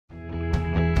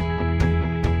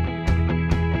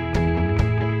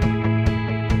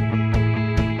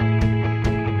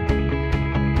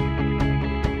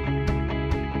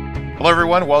Hello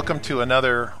everyone, welcome to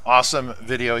another awesome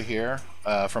video here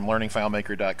from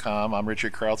learningfilemaker.com. I'm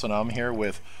Richard Carlton. I'm here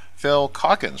with Phil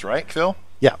Caulkins, right, Phil?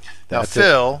 Yeah. Now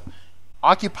Phil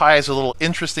occupies a little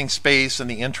interesting space in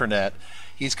the internet.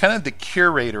 He's kind of the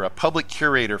curator, a public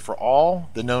curator for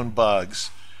all the known bugs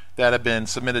that have been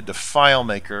submitted to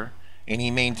FileMaker, and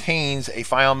he maintains a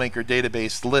FileMaker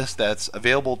database list that's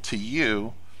available to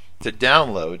you to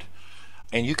download.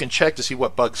 And you can check to see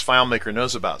what bugs FileMaker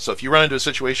knows about. So if you run into a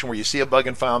situation where you see a bug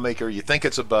in FileMaker, you think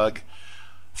it's a bug,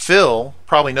 Phil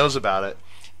probably knows about it.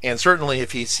 And certainly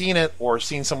if he's seen it or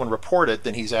seen someone report it,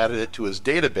 then he's added it to his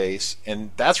database.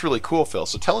 And that's really cool, Phil.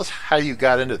 So tell us how you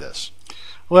got into this.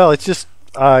 Well, it's just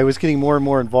I was getting more and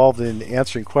more involved in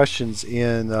answering questions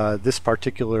in this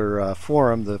particular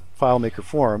forum, the FileMaker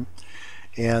forum.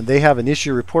 And they have an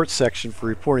issue report section for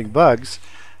reporting bugs.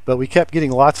 But we kept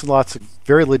getting lots and lots of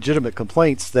very legitimate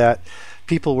complaints that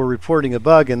people were reporting a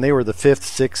bug and they were the 5th,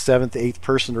 6th, 7th, 8th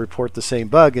person to report the same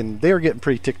bug, and they were getting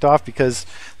pretty ticked off because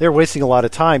they were wasting a lot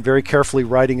of time very carefully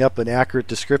writing up an accurate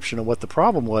description of what the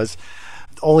problem was,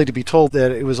 only to be told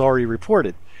that it was already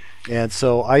reported. And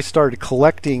so I started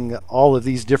collecting all of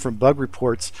these different bug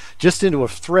reports just into a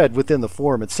thread within the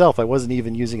forum itself. I wasn't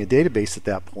even using a database at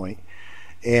that point.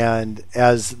 And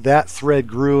as that thread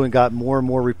grew and got more and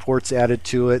more reports added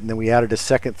to it, and then we added a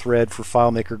second thread for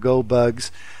FileMaker Go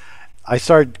bugs, I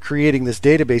started creating this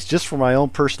database just for my own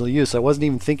personal use. I wasn't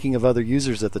even thinking of other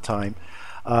users at the time,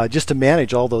 just to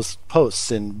manage all those posts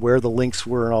and where the links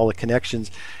were and all the connections.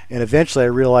 And eventually I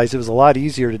realized it was a lot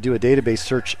easier to do a database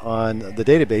search on the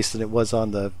database than it was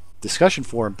on the discussion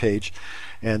forum page.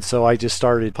 And so I just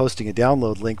started posting a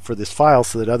download link for this file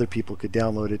so that other people could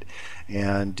download it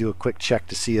and do a quick check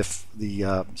to see if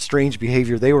the strange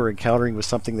behavior they were encountering was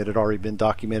something that had already been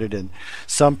documented. And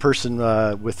some person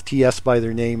with TS by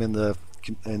their name in the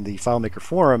FileMaker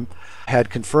forum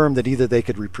had confirmed that either they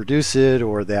could reproduce it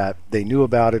or that they knew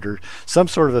about it or some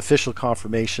sort of official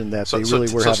confirmation that they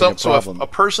really were having a problem. So if a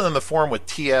person in the forum with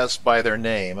TS by their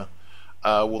name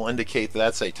will indicate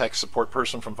that's a tech support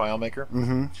person from FileMaker.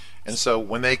 Mm-hmm. And so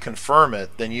when they confirm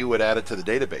it, then you would add it to the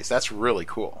database. That's really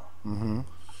cool. Mm-hmm.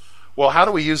 Well, how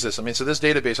do we use this? I mean, so this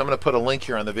database, I'm going to put a link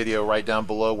here on the video right down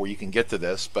below where you can get to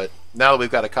this. But now that we've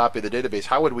got a copy of the database,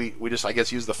 how would we just, I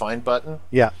guess, use the find button?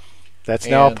 Yeah. That's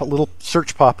now a little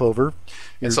search pop over.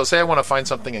 And so say I want to find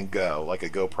something in Go, like a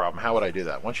Go problem. How would I do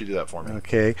that? Why don't you do that for me?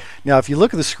 Okay. Now, if you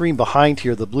look at the screen behind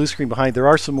here, the blue screen behind, there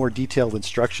are some more detailed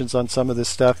instructions on some of this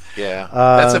stuff. Yeah.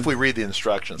 That's if we read the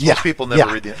instructions. Most people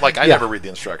never read the, like I never read the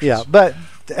instructions. Yeah, but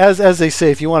as they say,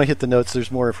 if you want to hit the notes,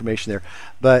 there's more information there.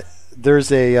 But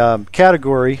there's a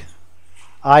category,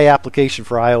 iApplication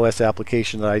for iOS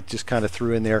application that I just kind of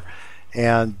threw in there.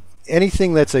 And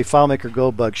anything that's a FileMaker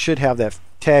Go bug should have that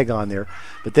tag on there,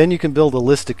 but then you can build a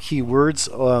list of keywords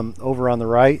over on the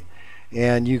right,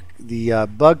 and the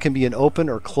bug can be an open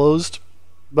or closed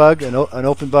bug. An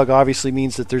open bug obviously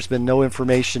means that there's been no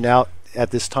information out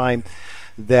at this time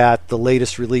that the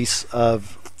latest release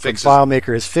of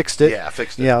FileMaker has fixed it. Yeah,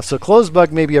 fixed it. Yeah, so closed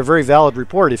bug may be a very valid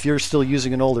report. If you're still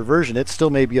using an older version, it still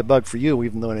may be a bug for you,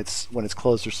 even though when it's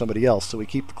closed for somebody else. So we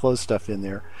keep the closed stuff in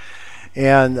there,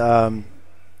 and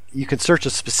you can search a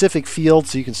specific field,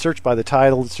 so you can search by the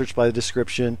title, search by the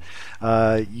description.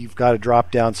 You've got a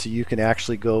drop down so you can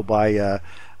actually go by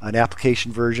an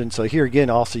application version. So here again,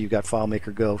 also you've got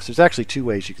FileMaker Go. So there's actually two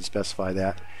ways you can specify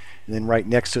that. And then right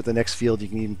next to it, the next field, you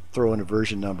can even throw in a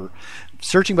version number.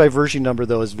 Searching by version number,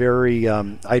 though, is very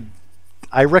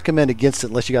I recommend against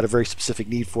it unless you got a very specific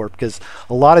need for it, because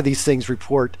a lot of these things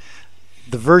report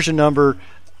the version number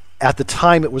at the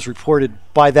time it was reported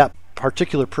by that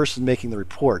particular person making the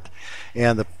report.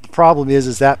 And the problem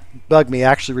is that bug may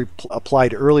actually apply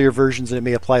to earlier versions and it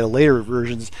may apply to later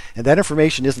versions, and that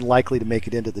information isn't likely to make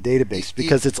it into the database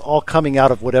because it's all coming out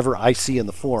of whatever I see in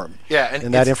the forum. Yeah,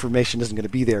 and that information isn't going to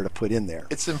be there to put in there.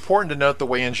 It's important to note the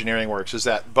way engineering works is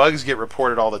that bugs get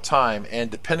reported all the time, and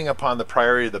depending upon the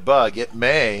priority of the bug, it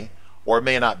may or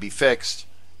may not be fixed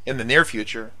in the near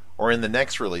future or in the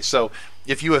next release. So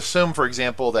if you assume, for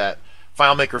example, that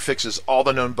FileMaker fixes all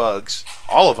the known bugs,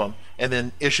 all of them, and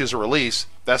then issues a release,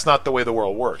 that's not the way the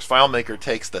world works. FileMaker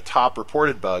takes the top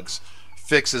reported bugs,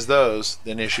 fixes those,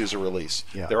 then issues a release.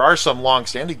 Yeah. There are some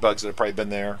long-standing bugs that have probably been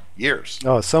there years.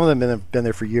 Oh, some of them have been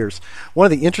there for years. One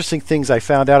of the interesting things I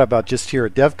found out about just here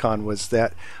at DevCon was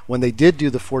that when they did do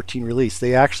the 14 release,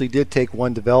 they actually did take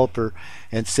one developer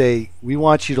and say, we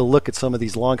want you to look at some of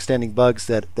these long-standing bugs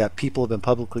that people have been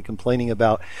publicly complaining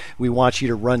about. We want you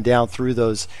to run down through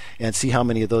those and see how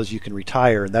many of those you can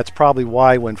retire. And that's probably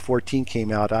why when 14 came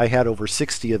out, I had over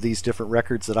 60 of these different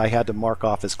records that I had to mark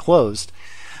off as closed.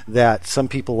 that some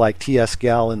people like TS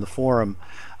Gal in the forum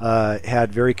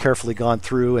had very carefully gone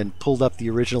through and pulled up the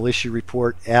original issue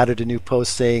report, added a new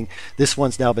post saying this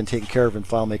one's now been taken care of in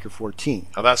FileMaker 14.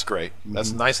 Oh, that's great.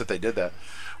 That's nice that they did that.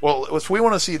 Well, if we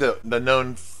want to see the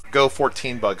known Go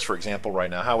 14 bugs, for example, right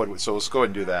now, how would we? So let's go ahead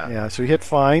and do that. Yeah. So you hit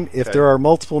find. If there are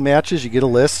multiple matches, you get a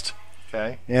list.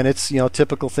 Okay. And it's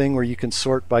typical thing where you can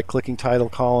sort by clicking title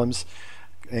columns,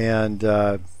 and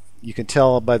you can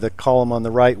tell by the column on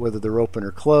the right whether they're open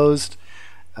or closed.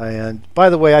 And by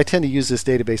the way, I tend to use this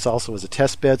database also as a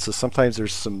test bed, so sometimes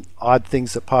there's some odd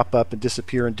things that pop up and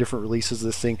disappear in different releases of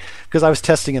this thing, because I was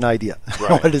testing an idea.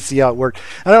 Right. I wanted to see how it worked.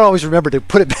 I don't always remember to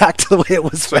put it back to the way it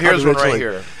was. So here's one originally.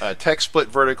 right here. Text split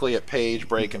vertically at page,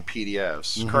 break, and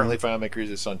PDFs. Currently, FileMaker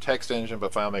uses its own text engine,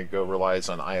 but FileMaker Go relies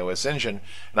on iOS engine,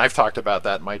 and I've talked about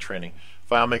that in my training.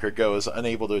 FileMaker Go is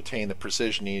unable to attain the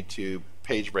precision needed to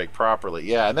page break properly.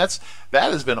 Yeah, and that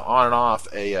has been on and off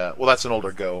well, that's an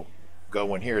older Go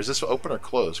one here. Is this open or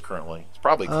closed currently? It's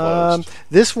probably closed.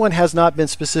 This one has not been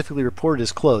specifically reported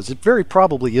as closed. It very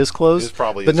probably is closed,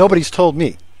 but nobody's told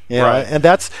me. Yeah, right. And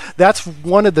that's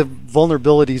one of the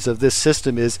vulnerabilities of this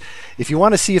system is if you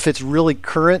want to see if it's really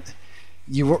current,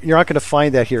 you're not going to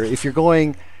find that here. If you're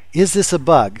going, is this a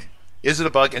bug? Is it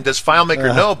a bug? And does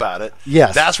FileMaker know about it?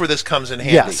 Yes. That's where this comes in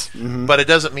handy. Yes. But it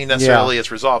doesn't mean necessarily it's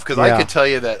resolved. Because I Yeah. could tell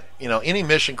you that any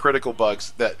mission critical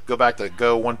bugs that go back to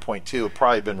Go 1.2 have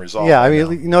probably been resolved. Yeah, by I now.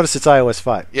 mean, you notice it's iOS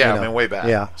 5. Yeah, I mean, way back.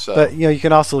 Yeah, So. but you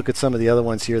can also look at some of the other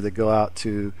ones here that go out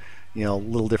to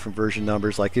little different version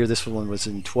numbers. Like here, this one was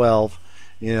in 12.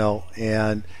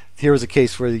 And here was a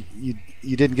case where you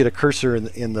didn't get a cursor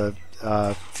in the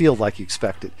field like you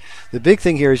expected. The big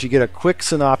thing here is you get a quick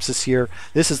synopsis here.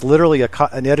 This is literally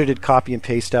an edited copy and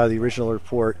paste out of the original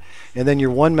report, and then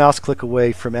you're one mouse click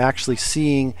away from actually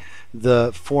seeing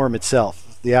the form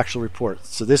itself, the actual report.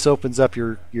 So this opens up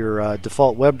your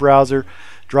default web browser,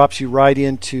 drops you right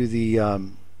into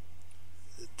the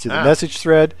message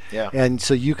thread, and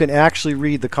so you can actually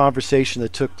read the conversation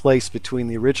that took place between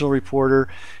the original reporter.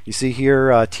 You see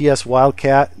here TS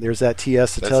Wildcat. There's that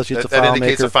TS that tells you it's a FileMaker. That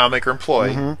indicates a FileMaker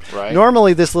employee, right?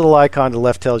 Normally this little icon to the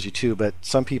left tells you too, but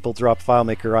some people drop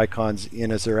FileMaker icons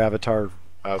in as their avatar.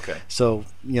 Okay. So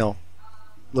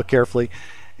look carefully,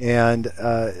 and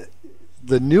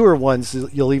the newer ones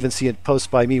you'll even see in posts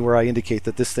by me where I indicate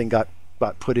that this thing got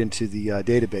put into the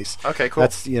database. Okay, cool.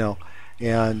 That's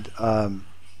and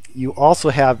you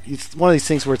also have, it's one of these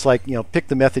things where it's like, pick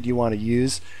the method you want to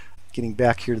use. Getting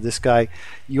back here to this guy,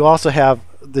 you also have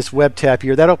this web tab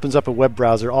here that opens up a web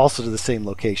browser also to the same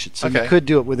location. So you could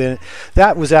do it within it.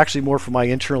 That was actually more for my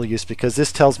internal use because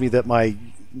this tells me that my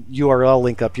URL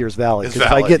link up here is valid. Because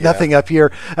if I get nothing up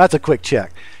here, that's a quick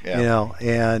check.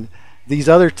 And these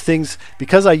other things,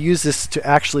 because I use this to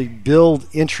actually build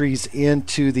entries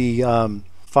into the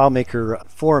FileMaker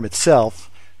forum itself.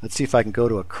 Let's see if I can go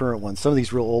to a current one. Some of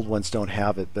these real old ones don't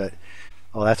have it, but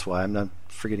that's why I'm not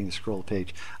forgetting to scroll the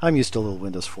page. I'm used to a little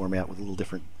Windows format with a little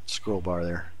different scroll bar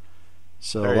there.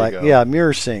 So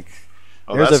mirror sync.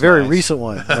 There's a very recent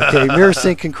one. Okay, mirror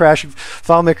sync can crash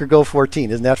FileMaker Go 14.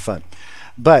 Isn't that fun?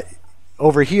 But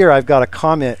over here I've got a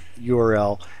comment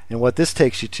URL, and what this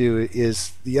takes you to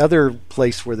is the other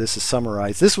place where this is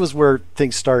summarized. This was where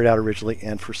things started out originally,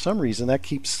 and for some reason that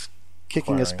keeps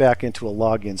kicking us back into a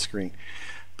login screen.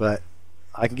 But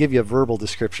I can give you a verbal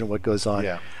description of what goes on.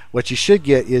 Yeah. What you should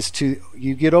get is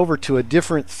you get over to a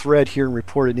different thread here in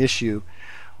Report an Issue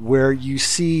where you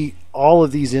see all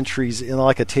of these entries in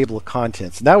like a table of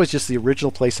contents. And that was just the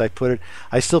original place I put it.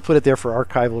 I still put it there for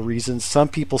archival reasons. Some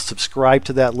people subscribe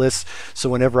to that list, so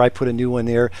whenever I put a new one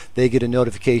there, they get a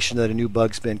notification that a new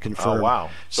bug's been confirmed. Oh, wow.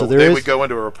 So they would go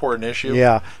into a Report an Issue?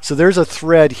 Yeah. So there's a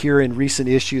thread here in Recent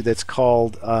Issue that's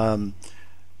called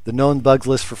the known bug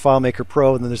list for FileMaker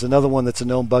Pro, and then there's another one that's a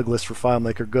known bug list for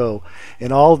FileMaker Go.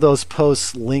 And all of those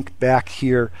posts link back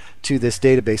here to this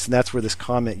database, and that's where this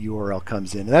comment URL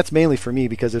comes in. And that's mainly for me,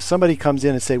 because if somebody comes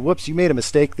in and say, whoops, you made a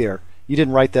mistake there, you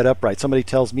didn't write that up right. Somebody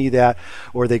tells me that,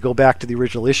 or they go back to the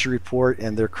original issue report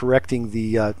and they're correcting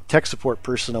the tech support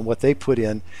person on what they put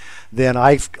in, then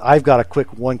I've got a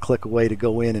quick one click away to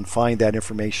go in and find that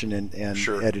information and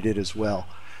edit it as well.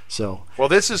 Well,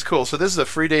 this is cool. So this is a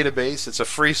free database. It's a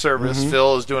free service.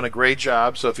 Phil is doing a great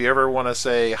job. So if you ever want to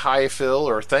say hi, Phil,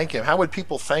 or thank him, how would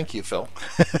people thank you, Phil?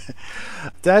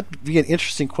 That'd be an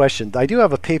interesting question. I do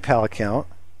have a PayPal account,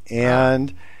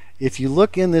 and if you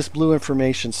look in this blue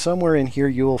information, somewhere in here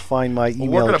you will find my email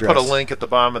address. We're going to put a link at the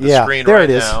bottom of the screen there right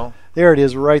it is. now. There it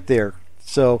is right there.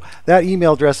 So that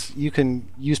email address, you can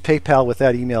use PayPal with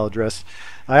that email address.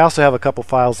 I also have a couple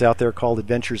files out there called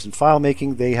Adventures in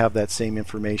FileMaking. They have that same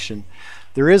information.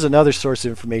 There is another source of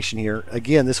information here.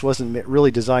 Again, this wasn't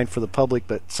really designed for the public,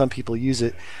 but some people use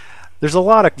it. There's a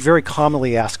lot of very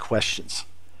commonly asked questions.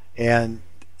 And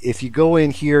if you go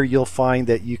in here, you'll find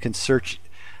that you can search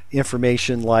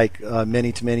information like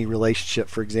many-to-many relationship,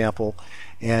 for example,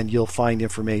 and you'll find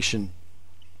information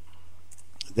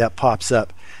that pops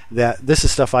up. That this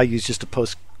is stuff I use just to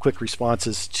post quick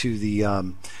responses to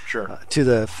the to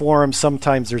the forum.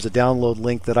 Sometimes there's a download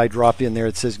link that I drop in there.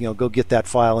 It says, go get that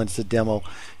file, and it's a demo.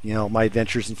 My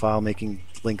Adventures in FileMaking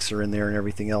links are in there and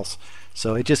everything else.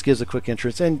 So it just gives a quick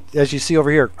entrance. And as you see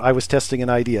over here, I was testing an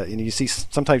idea, and you see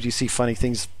sometimes you see funny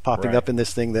things popping up in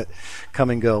this thing that come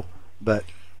and go, but.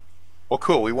 Well,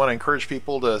 cool. We want to encourage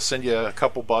people to send you a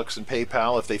couple bucks in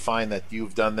PayPal if they find that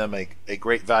you've done them a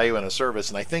great value and a service.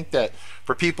 And I think that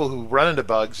for people who run into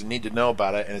bugs and need to know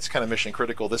about it, and it's kind of mission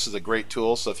critical, this is a great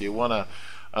tool. So if you want to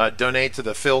donate to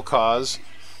the Phil cause,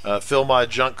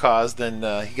 PhilModJunk cause,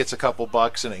 then he gets a couple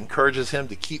bucks, and it encourages him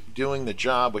to keep doing the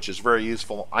job, which is very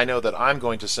useful. I know that I'm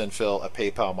going to send Phil a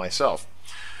PayPal myself.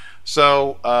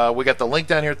 So we got the link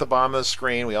down here at the bottom of the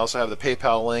screen. We also have the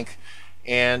PayPal link.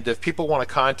 And if people want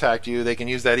to contact you, they can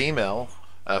use that email,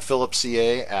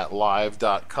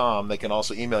 philipca@live.com. They can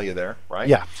also email you there, right?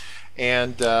 Yeah.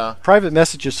 And private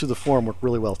messages through the forum work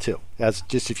really well too. As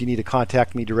just if you need to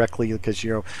contact me directly because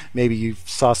maybe you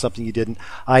saw something you didn't.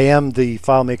 I am the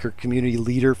FileMaker community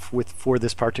leader for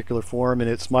this particular forum, and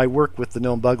it's my work with the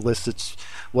known bug list. It's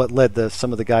what led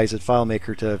some of the guys at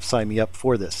FileMaker to sign me up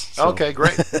for this. So. Okay,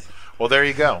 great. Well, there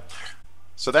you go.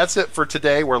 So that's it for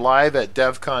today. We're live at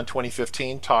DevCon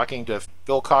 2015 talking to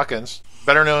Phil Caulkins,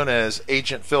 better known as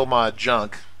Agent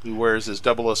PhilModJunk, who wears his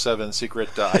 007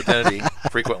 secret identity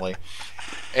frequently.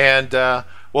 And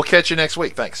we'll catch you next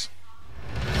week. Thanks.